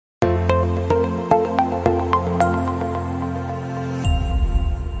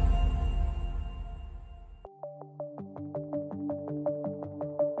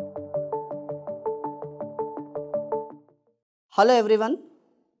Hello everyone.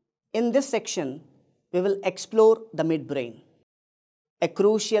 In this section, we will explore the midbrain, a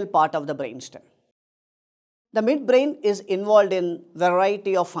crucial part of the brainstem. The midbrain is involved in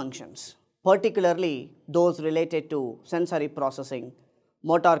variety of functions, particularly those related to sensory processing,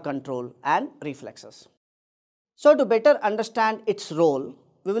 motor control and reflexes. So to better understand its role,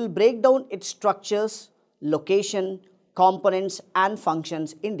 we will break down its structures, location, components and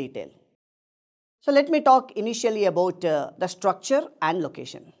functions in detail. So let me talk initially about the structure and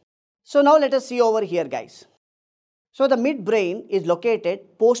location. So now let us see over here, guys. So the midbrain is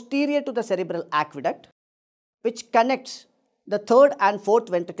located posterior to the cerebral aqueduct, which connects the third and fourth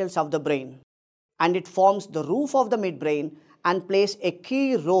ventricles of the brain, and it forms the roof of the midbrain and plays a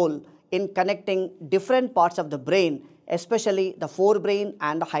key role in connecting different parts of the brain, especially the forebrain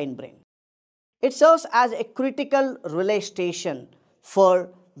and the hindbrain. It serves as a critical relay station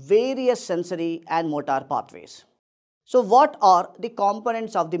for various sensory and motor pathways. So what are the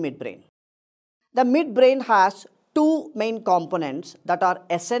components of the midbrain? The midbrain has two main components that are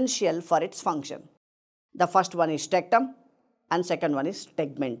essential for its function. The first one is tectum and second one is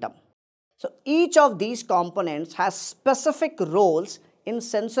tegmentum. So each of these components has specific roles in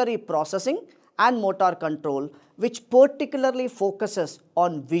sensory processing and motor control, which particularly focuses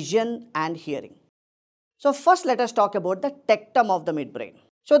on vision and hearing. So first let us talk about the tectum of the midbrain.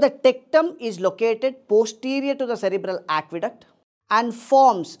 So the tectum is located posterior to the cerebral aqueduct and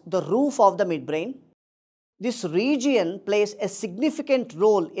forms the roof of the midbrain. This region plays a significant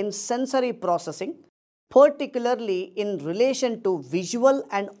role in sensory processing, particularly in relation to visual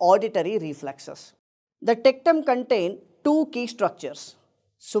and auditory reflexes. The tectum contains two key structures,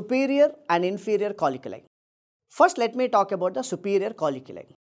 superior and inferior colliculi. First, let me talk about the superior colliculi.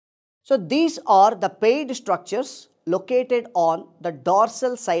 So these are the paired structures located on the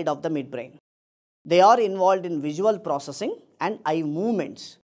dorsal side of the midbrain. They are involved in visual processing and eye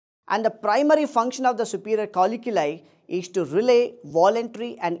movements. And the primary function of the superior colliculi is to relay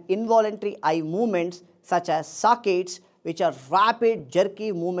voluntary and involuntary eye movements such as saccades, which are rapid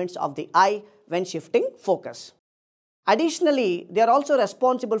jerky movements of the eye when shifting focus. Additionally, they are also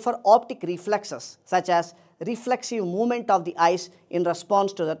responsible for optic reflexes such as reflexive movement of the eyes in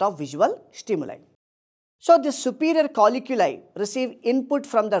response to that of visual stimuli. So the superior colliculi receive input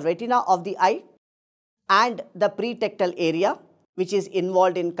from the retina of the eye and the pretectal area, which is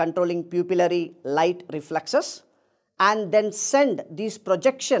involved in controlling pupillary light reflexes, and then send these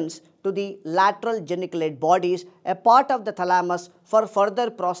projections to the lateral geniculate bodies, a part of the thalamus, for further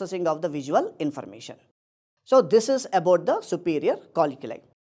processing of the visual information. So this is about the superior colliculi.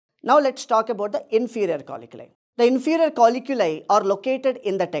 Now let's talk about the inferior colliculi. The inferior colliculi are located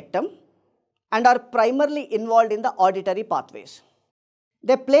in the tectum and are primarily involved in the auditory pathways.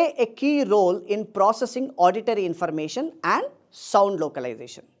 They play a key role in processing auditory information and sound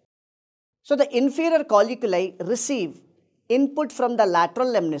localization. So the inferior colliculi receive input from the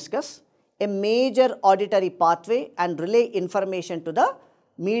lateral lemniscus, a major auditory pathway, and relay information to the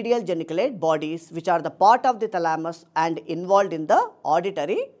medial geniculate bodies, which are the part of the thalamus and involved in the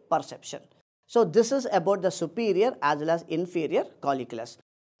auditory perception. So this is about the superior as well as inferior colliculus.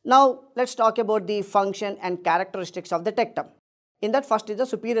 Now let's talk about the function and characteristics of the tectum. In that, first is the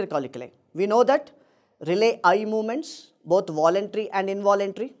superior colliculi. We know that relay eye movements, both voluntary and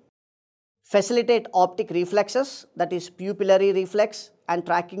involuntary, facilitate optic reflexes, that is pupillary reflex and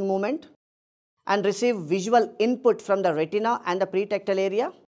tracking movement, and receive visual input from the retina and the pretectal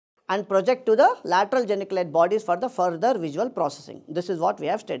area, and project to the lateral geniculate bodies for the further visual processing. This is what we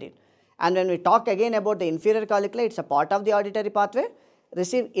have studied. And when we talk again about the inferior colliculi, it's a part of the auditory pathway,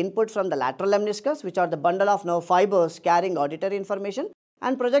 receive input from the lateral lemniscus, which are the bundle of nerve fibers carrying auditory information,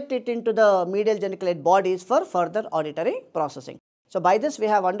 and project it into the medial geniculate bodies for further auditory processing. So by this we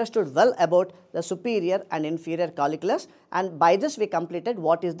have understood well about the superior and inferior colliculus, and by this we completed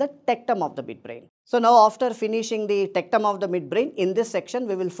what is the tectum of the midbrain. So now after finishing the tectum of the midbrain, in this section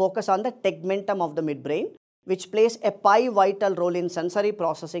we will focus on the tegmentum of the midbrain, which plays a pivotal role in sensory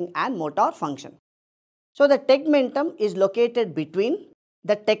processing and motor function. So the tegmentum is located between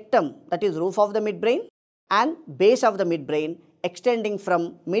the tectum, that is roof of the midbrain, and base of the midbrain, extending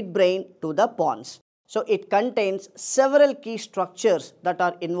from midbrain to the pons. So it contains several key structures that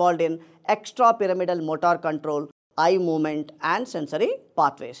are involved in extrapyramidal motor control, eye movement and sensory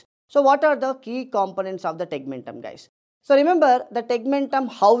pathways. So what are the key components of the tegmentum, guys? So remember, the tegmentum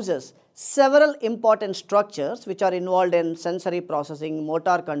houses several important structures which are involved in sensory processing,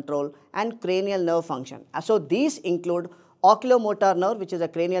 motor control and cranial nerve function. So these include oculomotor nerve, which is a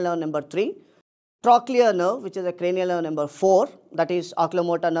cranial nerve number 3, trochlear nerve, which is a cranial nerve number 4, that is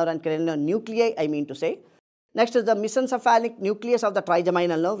oculomotor nerve and cranial nerve nuclei, I mean to say. Next is the mesencephalic nucleus of the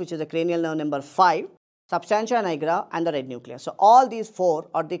trigeminal nerve, which is the cranial nerve number 5, substantia nigra, and the red nucleus. So all these 4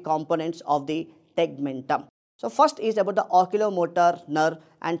 are the components of the tegmentum. So first is about the oculomotor nerve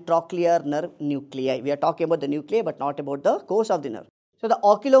and trochlear nerve nuclei. We are talking about the nuclei but not about the course of the nerve. So the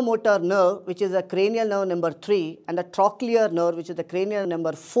oculomotor nerve, which is the cranial nerve number 3, and the trochlear nerve, which is the cranial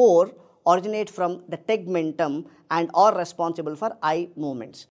number 4, originate from the tegmentum and are responsible for eye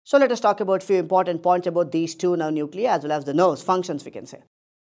movements. So let us talk about few important points about these two nerve nuclei as well as the nerves, functions we can say.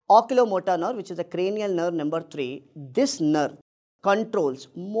 Oculomotor nerve, which is the cranial nerve number 3, this nerve controls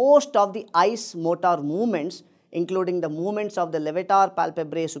most of the eye's motor movements, including the movements of the levator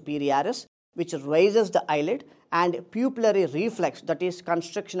palpebrae superioris, which raises the eyelid, and pupillary reflex, that is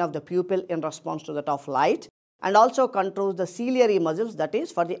constriction of the pupil in response to that of light, and also controls the ciliary muscles, that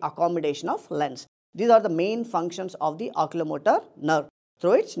is for the accommodation of lens. These are the main functions of the oculomotor nerve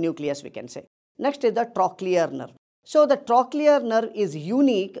through its nucleus we can say. Next is the trochlear nerve. So the trochlear nerve is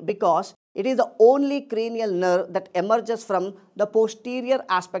unique because it is the only cranial nerve that emerges from the posterior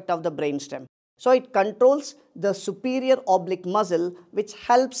aspect of the brainstem. So it controls the superior oblique muscle, which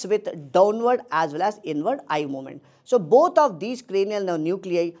helps with downward as well as inward eye movement. So both of these cranial nerve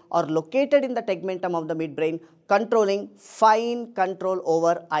nuclei are located in the tegmentum of the midbrain, controlling fine control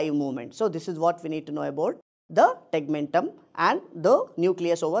over eye movement. So this is what we need to know about the tegmentum and the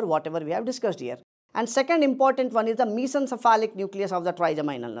nucleus over whatever we have discussed here. And second important one is the mesencephalic nucleus of the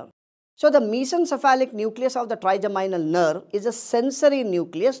trigeminal nerve. So the mesencephalic nucleus of the trigeminal nerve is a sensory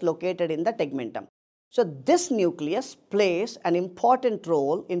nucleus located in the tegmentum. So this nucleus plays an important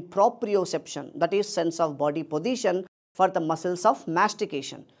role in proprioception, that is sense of body position for the muscles of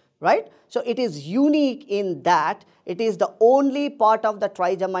mastication, right? So it is unique in that it is the only part of the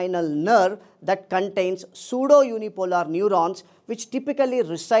trigeminal nerve that contains pseudo-unipolar neurons which typically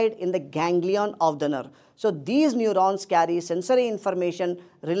reside in the ganglion of the nerve. So these neurons carry sensory information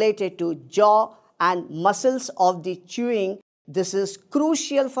related to jaw and muscles of the chewing. This is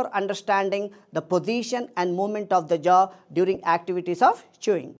crucial for understanding the position and movement of the jaw during activities of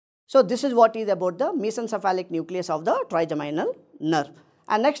chewing. So this is what is about the mesencephalic nucleus of the trigeminal nerve.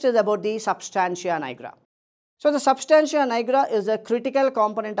 And next is about the substantia nigra. So the substantia nigra is a critical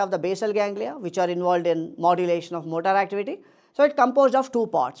component of the basal ganglia which are involved in modulation of motor activity. So it composed of two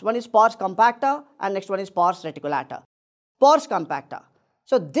parts. One is pars compacta and next one is pars reticulata. Pars compacta.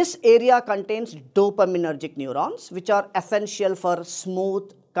 So this area contains dopaminergic neurons which are essential for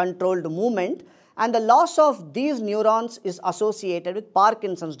smooth controlled movement, and the loss of these neurons is associated with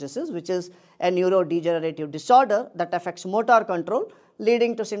Parkinson's disease, which is a neurodegenerative disorder that affects motor control,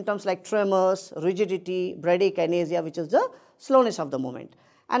 leading to symptoms like tremors, rigidity, bradykinesia, which is the slowness of the movement.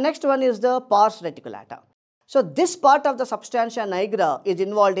 And next one is the pars reticulata. So this part of the substantia nigra is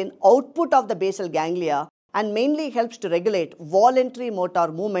involved in output of the basal ganglia and mainly helps to regulate voluntary motor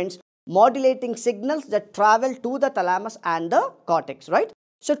movements, modulating signals that travel to the thalamus and the cortex, right?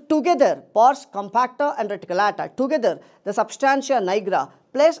 So together, pars compacta and reticulata, together the substantia nigra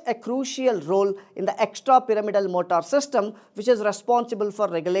plays a crucial role in the extrapyramidal motor system, which is responsible for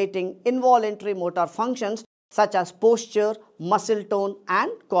regulating involuntary motor functions such as posture, muscle tone and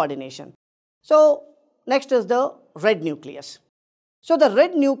coordination. So next is the red nucleus. So the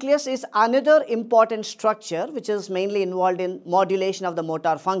red nucleus is another important structure which is mainly involved in modulation of the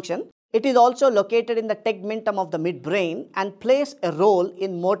motor function. It is also located in the tegmentum of the midbrain and plays a role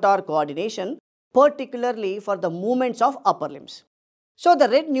in motor coordination, particularly for the movements of upper limbs. So the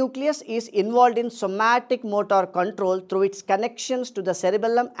red nucleus is involved in somatic motor control through its connections to the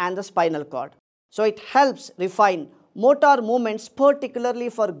cerebellum and the spinal cord. So it helps refine motor movements, particularly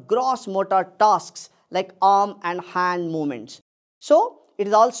for gross motor tasks like arm and hand movements. So it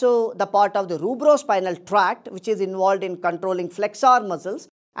is also the part of the rubrospinal tract which is involved in controlling flexor muscles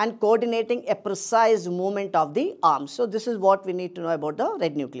and coordinating a precise movement of the arms. So this is what we need to know about the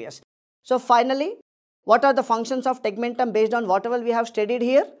red nucleus. So finally, what are the functions of tegmentum based on whatever we have studied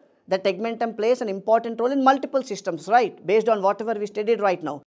here? The tegmentum plays an important role in multiple systems, right? Based on whatever we studied right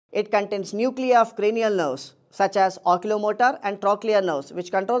now. It contains nuclei of cranial nerves such as oculomotor and trochlear nerves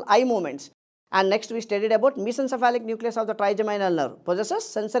which control eye movements. And next we studied about mesencephalic nucleus of the trigeminal nerve, possesses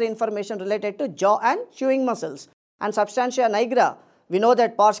sensory information related to jaw and chewing muscles. And substantia nigra, we know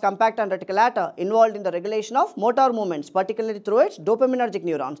that pars compacta and reticulata involved in the regulation of motor movements, particularly through its dopaminergic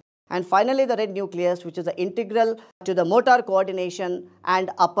neurons. And finally the red nucleus, which is the integral to the motor coordination and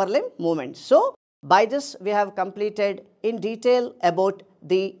upper limb movements. So by this we have completed in detail about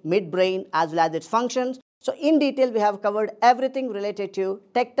the midbrain as well as its functions. So in detail we have covered everything related to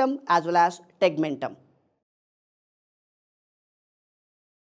tectum as well as tegmentum.